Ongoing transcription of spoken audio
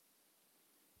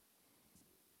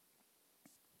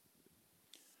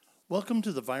Welcome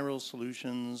to the Viral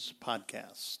Solutions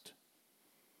podcast.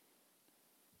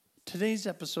 Today's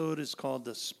episode is called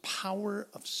The Power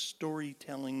of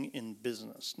Storytelling in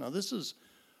Business. Now, this is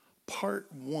part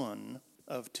 1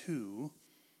 of 2.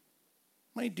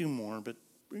 Might do more, but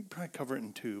we can probably cover it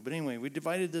in 2. But anyway, we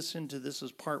divided this into this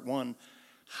as part 1,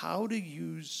 how to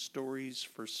use stories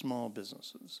for small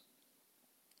businesses.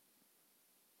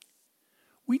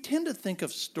 We tend to think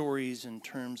of stories in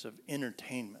terms of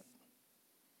entertainment,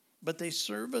 but they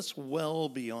serve us well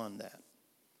beyond that.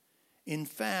 In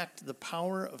fact, the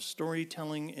power of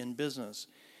storytelling in business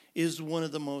is one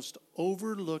of the most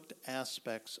overlooked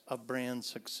aspects of brand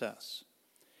success.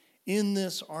 In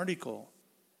this article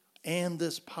and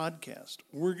this podcast,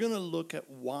 we're going to look at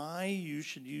why you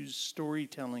should use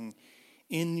storytelling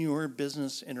in your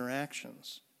business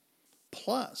interactions,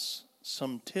 plus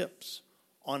some tips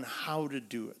on how to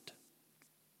do it.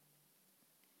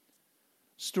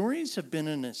 Stories have been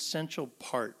an essential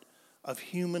part of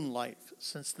human life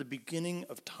since the beginning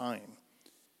of time.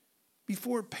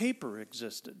 Before paper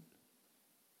existed,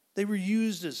 they were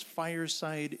used as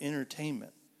fireside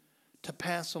entertainment to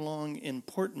pass along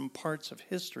important parts of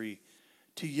history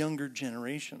to younger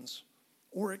generations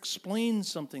or explain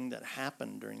something that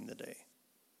happened during the day.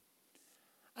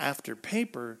 After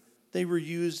paper, they were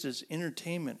used as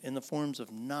entertainment in the forms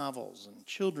of novels and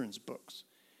children's books.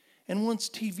 And once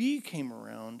TV came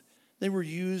around, they were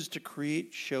used to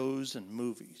create shows and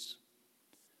movies.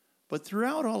 But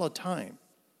throughout all of time,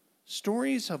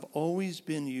 stories have always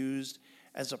been used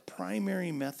as a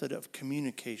primary method of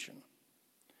communication.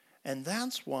 And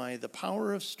that's why the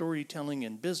power of storytelling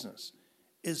in business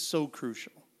is so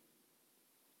crucial.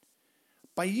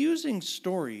 By using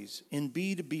stories in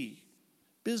B2B,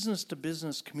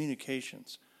 business-to-business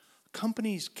communications,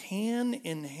 companies can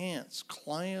enhance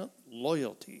client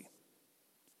loyalty,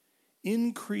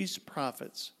 increase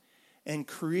profits, and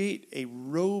create a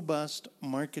robust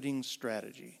marketing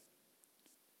strategy.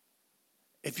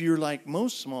 If you're like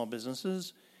most small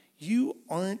businesses, you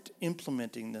aren't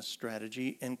implementing this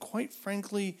strategy, and quite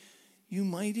frankly, you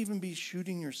might even be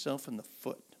shooting yourself in the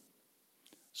foot.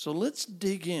 So let's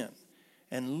dig in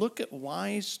and look at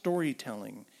why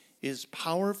storytelling is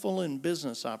powerful in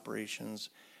business operations,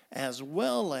 as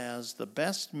well as the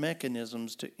best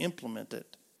mechanisms to implement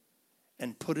it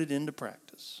and put it into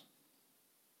practice.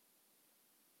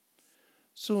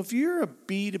 So if you're a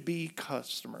B2B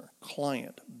customer,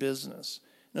 client, business,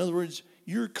 in other words,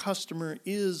 your customer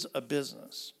is a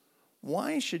business,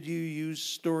 why should you use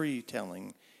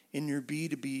storytelling in your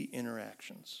B2B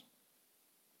interactions?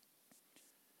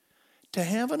 To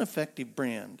have an effective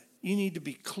brand, you need to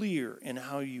be clear in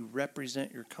how you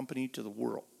represent your company to the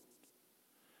world.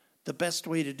 The best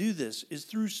way to do this is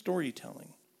through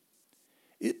storytelling.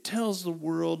 It tells the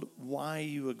world why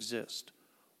you exist,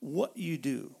 what you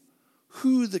do,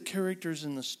 who the characters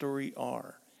in the story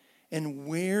are, and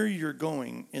where you're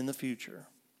going in the future.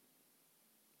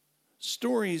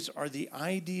 Stories are the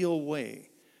ideal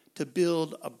way to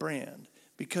build a brand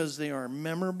because they are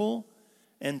memorable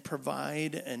and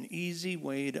provide an easy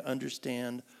way to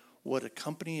understand what a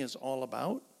company is all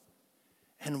about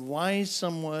and why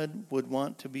someone would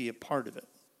want to be a part of it,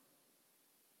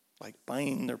 like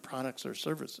buying their products or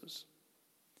services.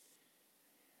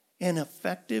 An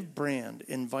effective brand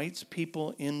invites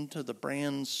people into the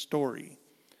brand story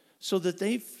so that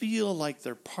they feel like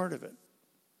they're part of it.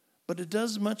 But it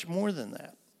does much more than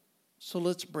that. So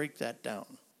let's break that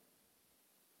down.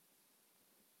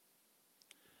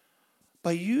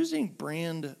 By using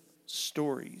brand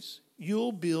stories,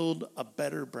 you'll build a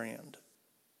better brand.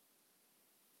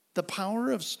 The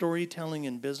power of storytelling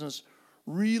in business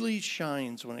really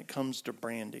shines when it comes to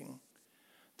branding.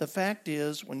 The fact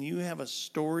is, when you have a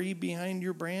story behind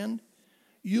your brand,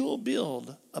 you'll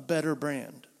build a better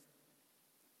brand.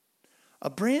 A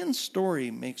brand story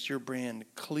makes your brand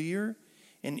clear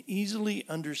and easily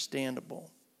understandable.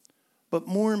 But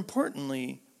more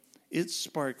importantly, it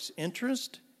sparks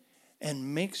interest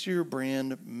and makes your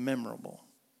brand memorable.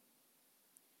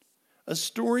 A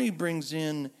story brings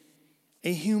in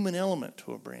a human element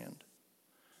to a brand.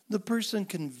 The person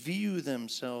can view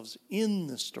themselves in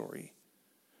the story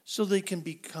so they can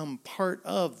become part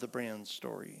of the brand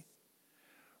story.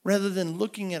 Rather than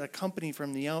looking at a company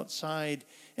from the outside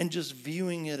and just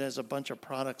viewing it as a bunch of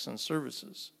products and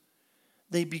services,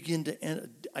 they begin to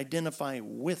identify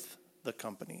with the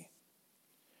company,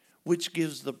 which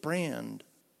gives the brand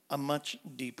a much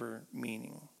deeper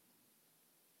meaning.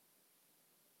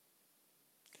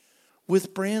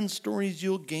 With brand stories,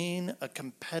 you'll gain a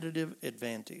competitive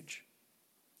advantage.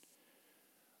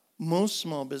 Most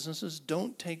small businesses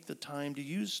don't take the time to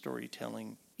use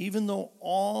storytelling even though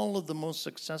all of the most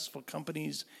successful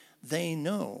companies they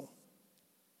know,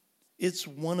 it's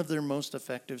one of their most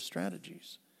effective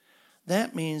strategies.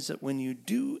 That means that when you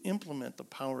do implement the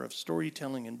power of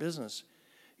storytelling in business,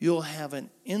 you'll have an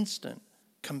instant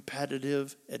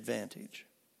competitive advantage.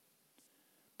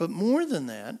 But more than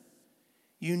that,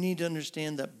 you need to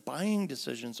understand that buying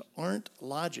decisions aren't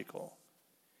logical.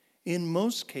 In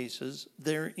most cases,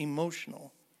 they're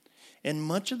emotional. And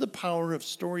much of the power of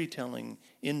storytelling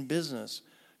in business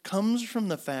comes from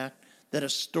the fact that a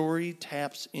story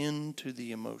taps into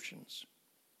the emotions.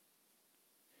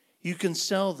 You can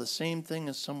sell the same thing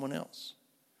as someone else,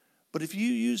 but if you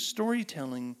use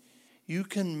storytelling, you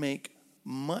can make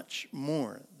much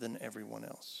more than everyone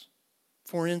else.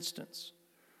 For instance,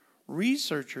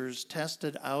 researchers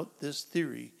tested out this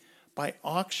theory by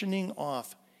auctioning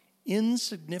off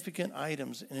insignificant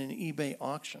items in an eBay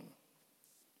auction.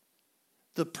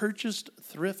 The purchased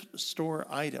thrift store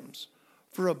items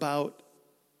for they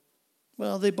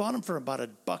bought them for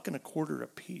about $1.25 a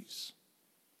piece.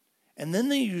 And then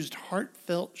they used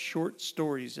heartfelt short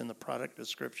stories in the product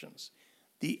descriptions.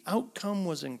 The outcome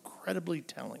was incredibly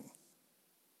telling.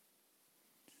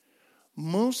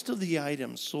 Most of the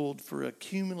items sold for a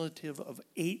cumulative of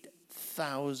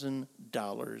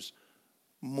 $8,000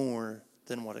 more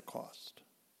than what it cost.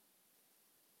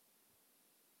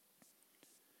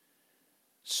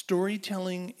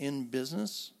 Storytelling in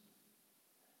business,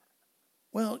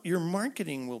 your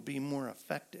marketing will be more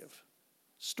effective.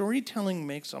 Storytelling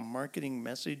makes a marketing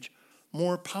message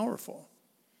more powerful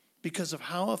because of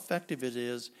how effective it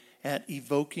is at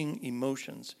evoking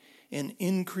emotions and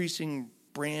increasing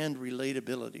brand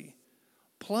relatability.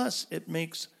 Plus, it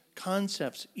makes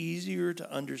concepts easier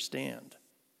to understand.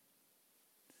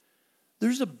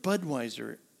 There's a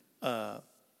Budweiser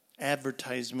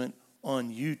advertisement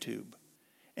on YouTube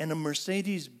and a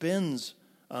Mercedes-Benz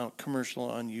commercial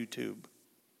on YouTube.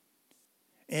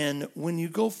 And when you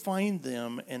go find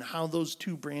them and how those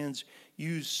two brands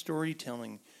use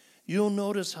storytelling, you'll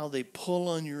notice how they pull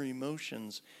on your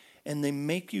emotions and they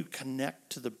make you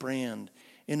connect to the brand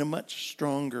in a much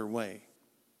stronger way.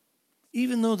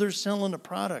 Even though they're selling a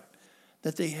product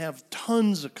that they have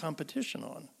tons of competition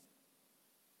on.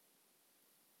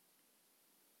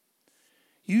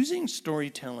 Using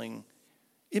storytelling,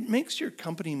 it makes your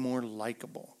company more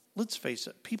likable. Let's face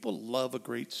it, people love a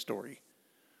great story.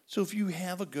 So if you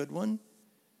have a good one,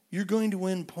 you're going to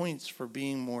win points for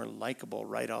being more likable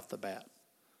right off the bat.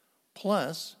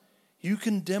 Plus, you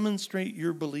can demonstrate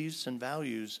your beliefs and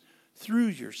values through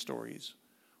your stories,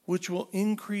 which will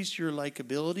increase your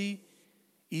likability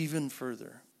even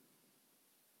further.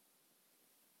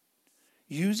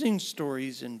 Using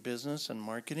stories in business and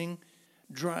marketing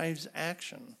drives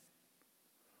action.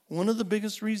 One of the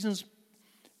biggest reasons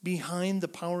behind the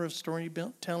power of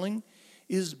storytelling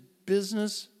is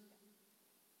business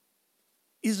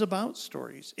is about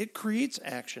stories. It creates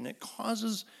action. It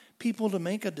causes people to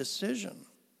make a decision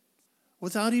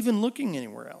without even looking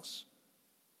anywhere else.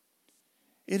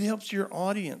 It helps your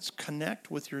audience connect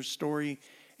with your story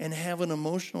and have an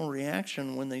emotional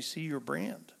reaction when they see your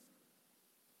brand.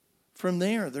 From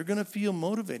there, they're going to feel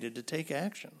motivated to take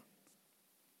action.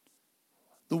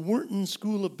 The Wharton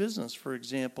School of Business, for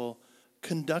example,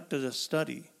 conducted a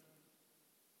study,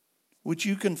 which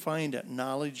you can find at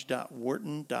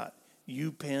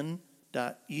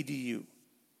knowledge.wharton.upenn.edu,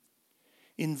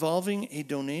 involving a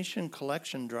donation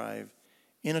collection drive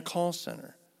in a call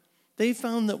center. They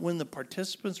found that when the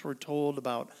participants were told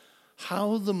about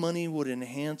how the money would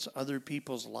enhance other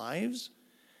people's lives,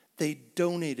 they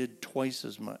donated twice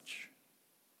as much.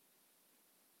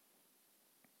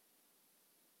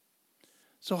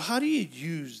 So how do you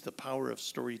use the power of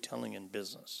storytelling in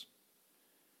business?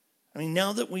 I mean,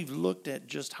 now that we've looked at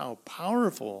just how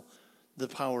powerful the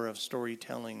power of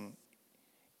storytelling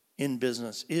in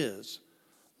business is,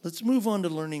 let's move on to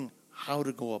learning how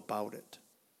to go about it.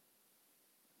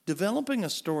 Developing a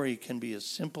story can be as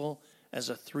simple as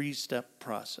a 3-step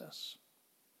process.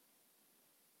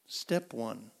 Step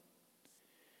 1,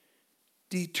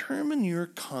 determine your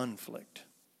conflict.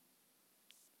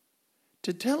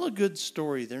 To tell a good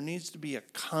story, there needs to be a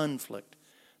conflict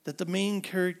that the main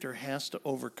character has to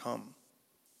overcome.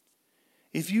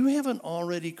 If you haven't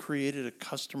already created a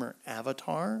customer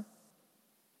avatar,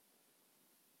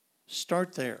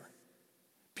 start there.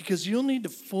 Because you'll need to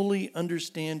fully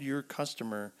understand your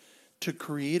customer to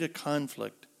create a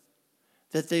conflict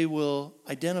that they will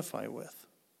identify with.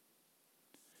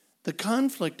 The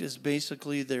conflict is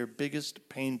basically their biggest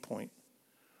pain point.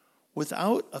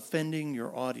 Without offending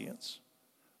your audience,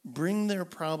 bring their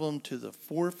problem to the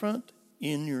forefront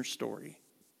in your story.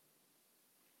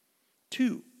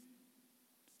 2,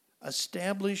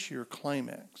 Establish your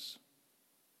climax.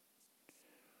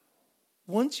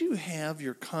 Once you have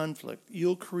your conflict,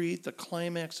 you'll create the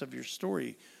climax of your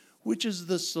story, which is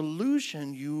the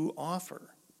solution you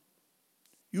offer.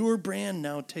 Your brand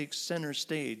now takes center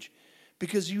stage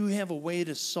because you have a way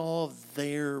to solve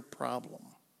their problem.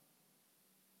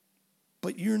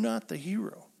 But you're not the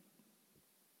hero.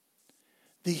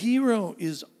 The hero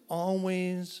is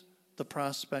always the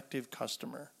prospective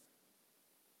customer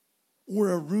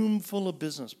or a room full of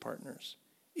business partners.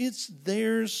 It's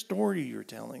their story you're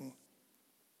telling.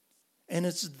 And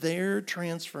it's their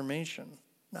transformation,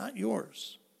 not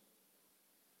yours.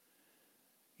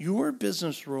 Your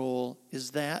business role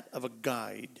is that of a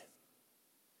guide.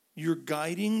 You're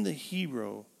guiding the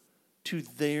hero to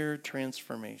their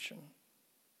transformation.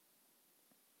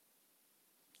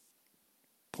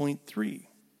 Point 3.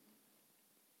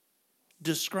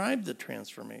 Describe the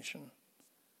transformation.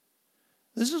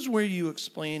 This is where you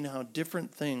explain how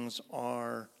different things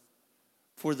are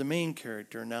for the main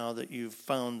character now that you've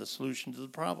found the solution to the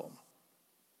problem.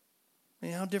 I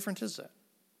mean, how different is that?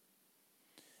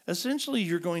 Essentially,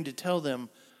 you're going to tell them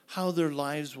how their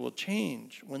lives will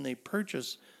change when they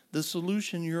purchase the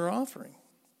solution you're offering.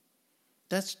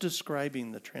 That's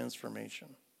describing the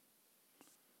transformation.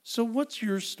 So what's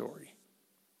your story?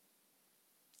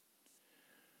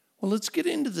 Well, let's get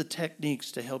into the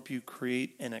techniques to help you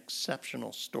create an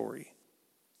exceptional story.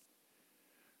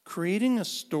 Creating a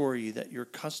story that your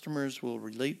customers will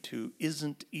relate to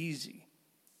isn't easy.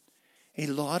 A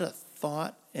lot of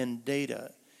thought and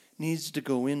data needs to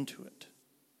go into it.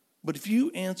 But if you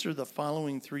answer the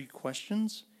following 3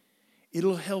 questions,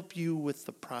 it'll help you with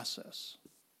the process.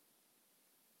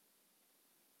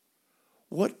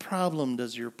 What problem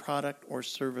does your product or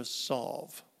service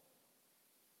solve?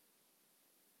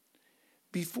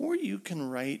 Before you can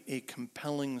write a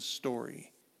compelling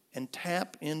story and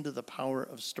tap into the power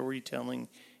of storytelling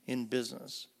in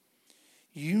business,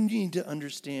 you need to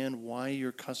understand why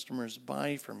your customers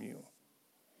buy from you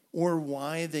or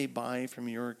why they buy from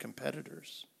your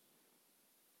competitors.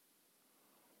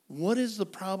 What is the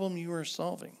problem you are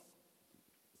solving?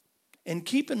 And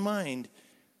keep in mind,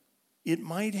 it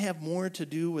might have more to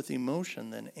do with emotion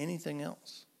than anything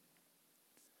else.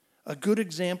 A good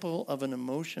example of an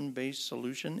emotion-based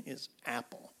solution is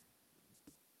Apple.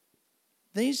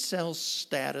 They sell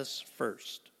status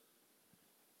first.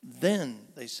 Then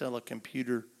they sell a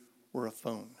computer or a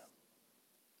phone.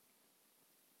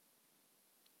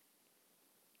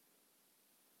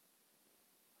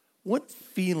 What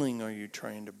feeling are you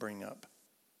trying to bring up?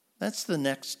 That's the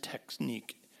next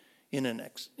technique in an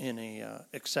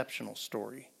exceptional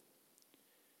story.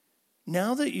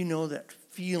 Now that you know that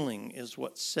feeling is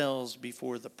what sells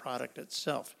before the product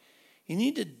itself, you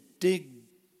need to dig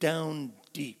down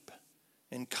deep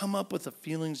and come up with the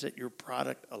feelings that your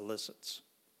product elicits.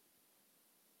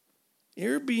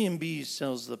 Airbnb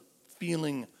sells the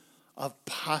feeling of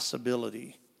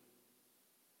possibility.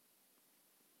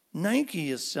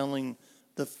 Nike is selling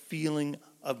the feeling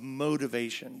of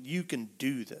motivation. You can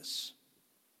do this.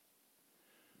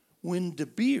 When De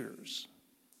Beers,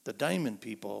 the diamond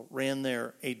people, ran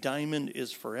their A Diamond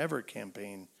is Forever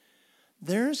campaign,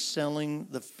 they're selling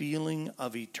the feeling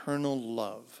of eternal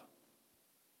love.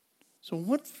 So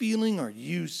what feeling are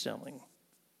you selling?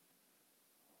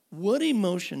 What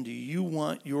emotion do you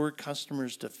want your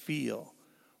customers to feel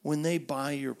when they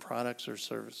buy your products or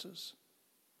services?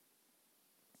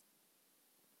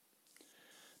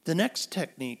 The next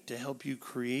technique to help you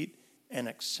create an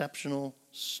exceptional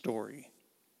story.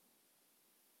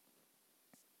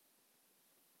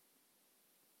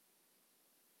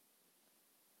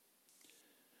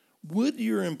 Would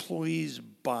your employees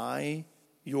buy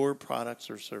your products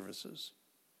or services?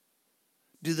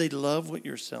 Do they love what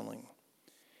you're selling?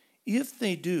 If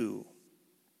they do,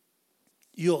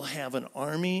 you'll have an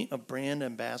army of brand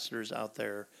ambassadors out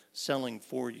there selling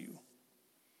for you.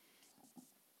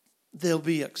 They'll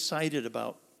be excited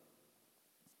about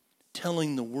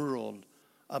telling the world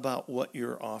about what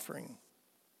you're offering.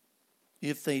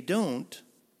 If they don't,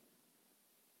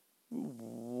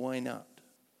 why not?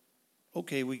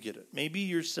 Okay, we get it. Maybe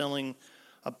you're selling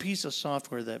a piece of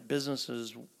software that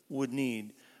businesses would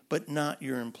need, but not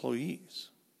your employees.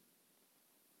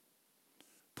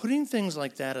 Putting things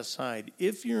like that aside,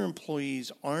 if your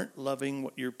employees aren't loving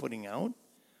what you're putting out,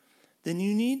 then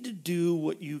you need to do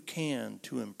what you can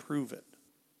to improve it.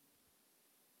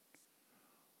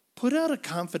 Put out a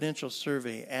confidential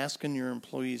survey asking your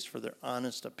employees for their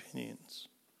honest opinions.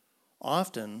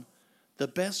 Often, the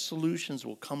best solutions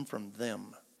will come from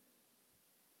them,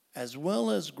 as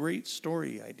well as great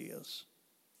story ideas,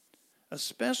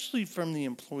 especially from the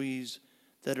employees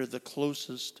that are the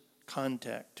closest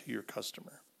contact to your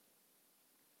customer.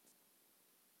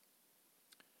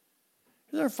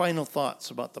 Here's our final thoughts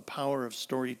about the power of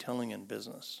storytelling in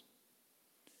business.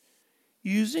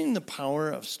 Using the power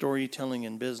of storytelling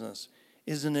in business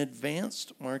is an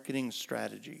advanced marketing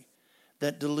strategy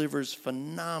that delivers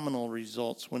phenomenal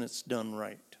results when it's done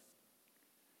right.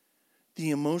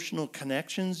 The emotional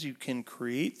connections you can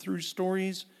create through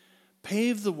stories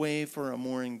pave the way for a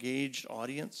more engaged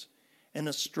audience and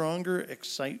a stronger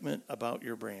excitement about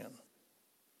your brand.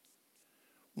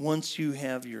 Once you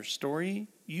have your story,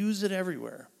 use it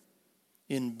everywhere.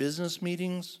 In business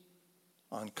meetings,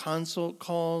 on consult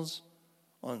calls,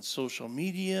 on social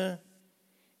media,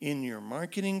 in your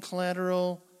marketing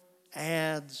collateral,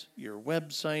 ads, your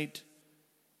website.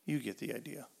 You get the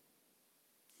idea.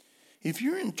 If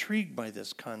you're intrigued by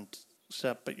this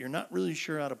concept, but you're not really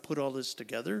sure how to put all this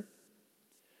together,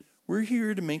 we're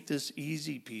here to make this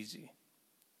easy peasy.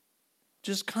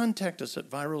 Just contact us at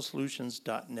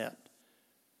viralsolutions.net,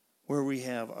 where we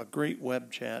have a great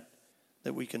web chat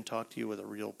that we can talk to you with a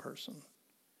real person.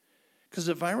 Because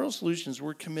at Viral Solutions,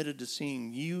 we're committed to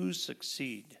seeing you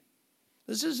succeed.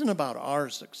 This isn't about our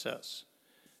success,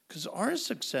 because our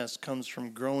success comes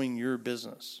from growing your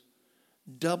business,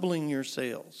 doubling your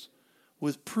sales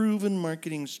with proven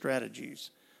marketing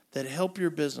strategies that help your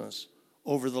business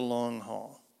over the long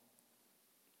haul.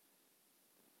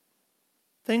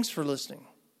 Thanks for listening,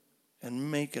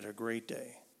 and make it a great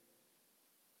day.